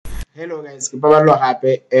Hello guys, ke paballo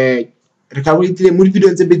gape re ka boitile mo di video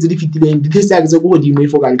tse petse di fitileng di test tsa go godimo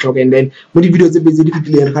for kan tlhoka, and then mo di video tse petse di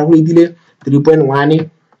fitileng re ka boitile 3.1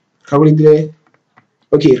 ka boitile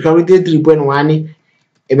okay re ka boitile 3.1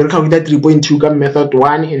 e be re ka boitile 3.2 ka method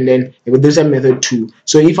 1 and then e be there's a method 2.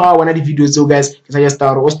 So if I want the video tseo guys ke suggest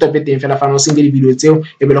o stop it fela fa no single di video tseo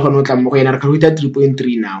e be le gone o tla mo go ena re ka boitile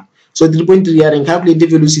 3.3 now. So 3.3 ya re calculate the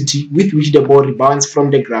velocity with which the ball rebounds from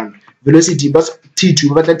the ground. Velocity but T2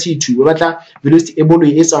 batla T2 batla velocity e bolo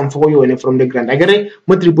e tsang for yone from the ground. Agere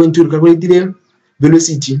mo 3.2 re calculate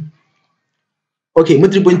velocity. Okay, mo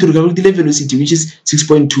 3.2 re calculate velocity which is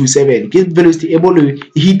 6.27. Ke velocity e bolo e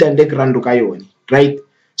hit on the ground ka yone, right?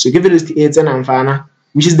 So ke velocity e tsenang fana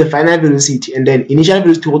which is the final velocity, and then initial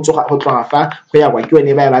velocity go tloga fa go ya kwa ke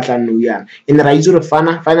yone ba e batlang no ya. And ra itse re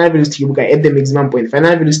final velocity ke at the maximum point.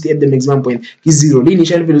 Final velocity at the maximum point is 0. The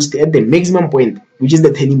initial velocity at the maximum point which is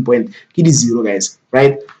the turning point ke di 0 guys,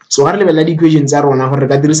 right? So ga re lebella di equations tsa rona gore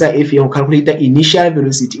ka dirisa f go calculate initial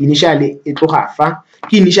velocity. Initially e tloga fa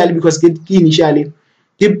ke initially because ke initially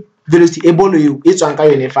ke velocity e bolo e tswang ka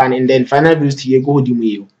yone fana, and then final velocity e go godimo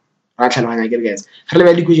eo. Guys,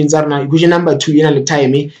 equation number 2 ena le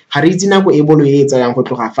time ga re itse nako e bolo e tsayang go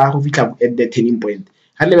tloga fa go fitla at the turning point.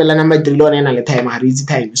 Ga re lebella number 3 le ona ena le time ga re itse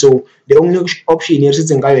time, so the only option e re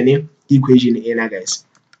setseng ka yone ke equation ena guys.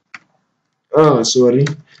 Oh sorry,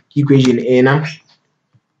 equation ena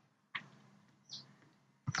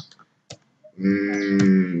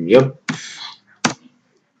yep.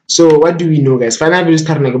 So what do we know guys? Final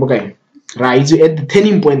velocity re ke bokae? Right, at the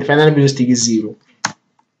turning point final velocity is 0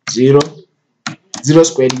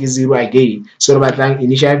 squared is 0 again. So re batlang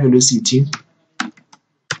initial velocity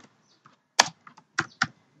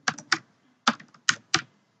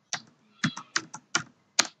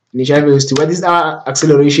what is our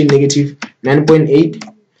acceleration? Negative 9.8,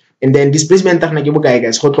 and then displacement tagna ke bokae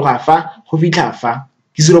guys? Go tloga fa go fitla fa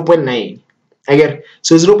ke 0.9 again.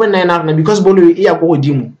 So 0.9 arona because bolo e ya go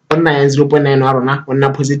godimo ona ya 0.9 arona ona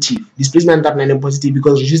positive, displacement tagna ne positive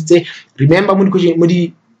because we just say remember mo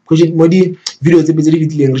di video tse petse di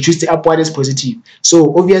fitileng re choose upward is positive,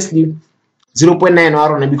 so obviously 0.9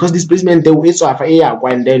 arona because displacement e tswa fa e ya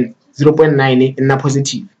kwa, and then 0.9 e nna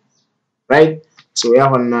positive, right? So ya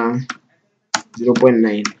gonna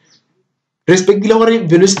 0.9 respectively gore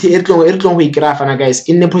velocity e re tlong go ikra fana guys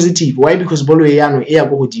in positive. Why? Because bolo e yano e ya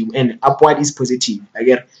go godimo and upward is positive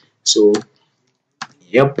again. So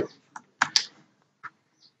yep,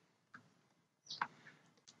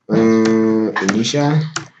 initial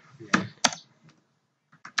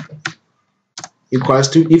equals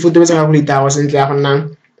to, if we do calculate that was 2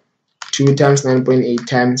 times 9.8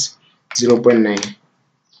 times 0.9.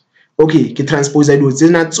 okay, ke transpose dilo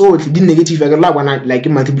tsena tsotlhe di negative ka la bona like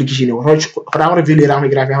multiplication go ra value ra go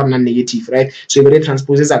graph ya go nna negative, right? So e be re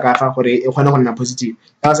transpose tsa ka fa gore e kgone go nna positive.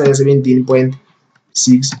 That's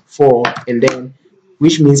 17.64, and then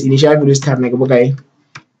which means initial velocity rna ke bokae?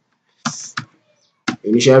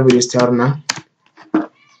 Initial velocity rna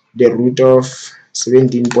the root of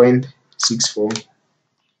 17.64.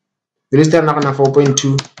 Velocity rna gonna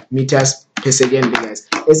 4.2 meters per second guys,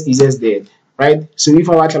 as easy as that, right? So if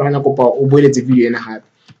I watch a kopa o boeletse video ena gape,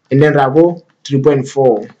 and then ra go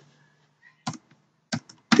 3.4.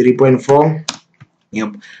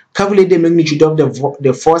 Yep. Calculate the magnitude of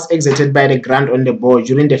the force exerted by the ground on the ball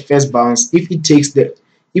during the first bounce if it takes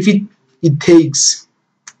if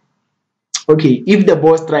the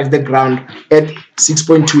ball strikes the ground at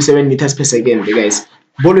 6.27 meters per second guys.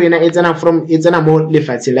 Bolo ena it's more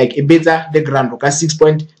lefatshe like e betsa the ground ka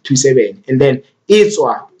 6.27, and then it's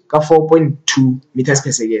ka 4.2 meters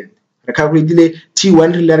per second. Re calculate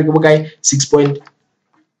T1 re le ke bokae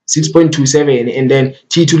 6.27, and then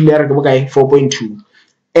T2 le re ke bokae 4.2,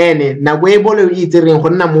 and na go e bolo e tsereng go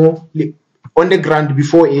nna mo on the ground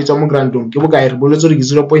before e tswa mo groundong ke bokae? Re boletse re ke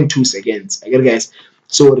 0.2 seconds again guys.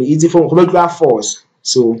 So re itse go betla force,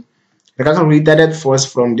 so re ka calculate that force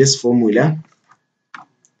from this formula.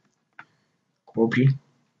 Copy,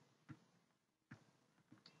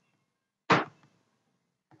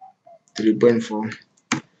 .4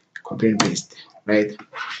 copy and paste, right?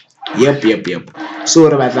 Yep. So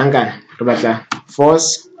re batla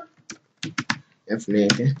force F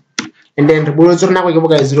net, and then re boletse rena go ke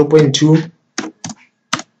bokae 0.2,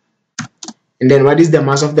 and then what is the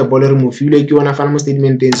mass of the ball removed? Like you wanna find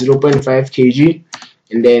statement in 0.5 kg,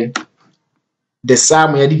 and then the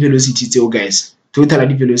sum ya di velocity tseo guys, total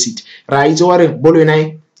di velocity ra itse gore bolo ena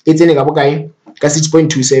e tsene ka bokae ka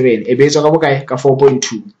 6.27 e be tswa ka bokae ka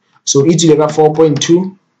 4.2. So it's like a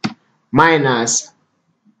 4.2 minus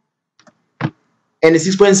and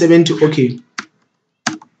 6.72. okay,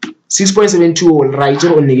 6.72 will right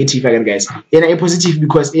or negative again, guys. And a positive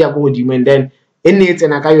because a go dim, and then in it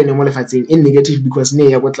and a guy in negative because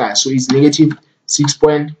near what class, so it's negative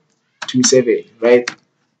 6.27, right?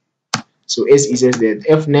 So S is that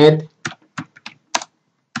F net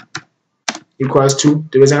equals to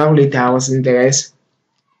the calculator hours in there, guys.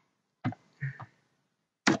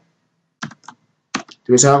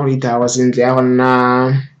 The calculator hours in there on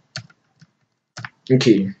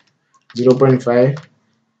okay, 0.5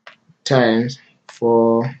 times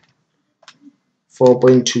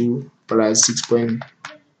 4.2 plus 6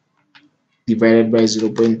 divided by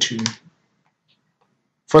 0.2.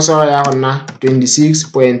 First of all,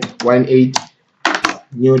 26.18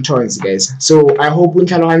 newtons, guys. So I hope we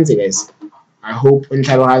can answer, guys. I hope we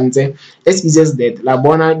can answer. As easy as that. La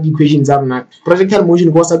bona equations are not projectile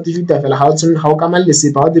motion goes up to how come I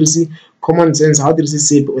see how there is common sense, how there is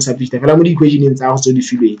shape or subject. If I'm equation in also the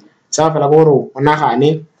figure. So I feel like on a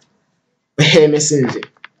messenger.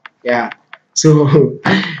 Yeah. So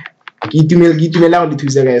give me loud to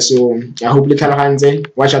guys. So I hope you can answer.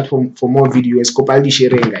 Watch out for more videos. Copal di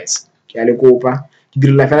sharing, guys. Ke kopa ke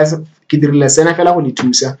direla sena fela go le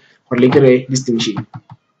thusa gore le kry distinction,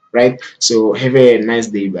 right? So have a nice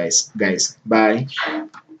day, guys. Bye.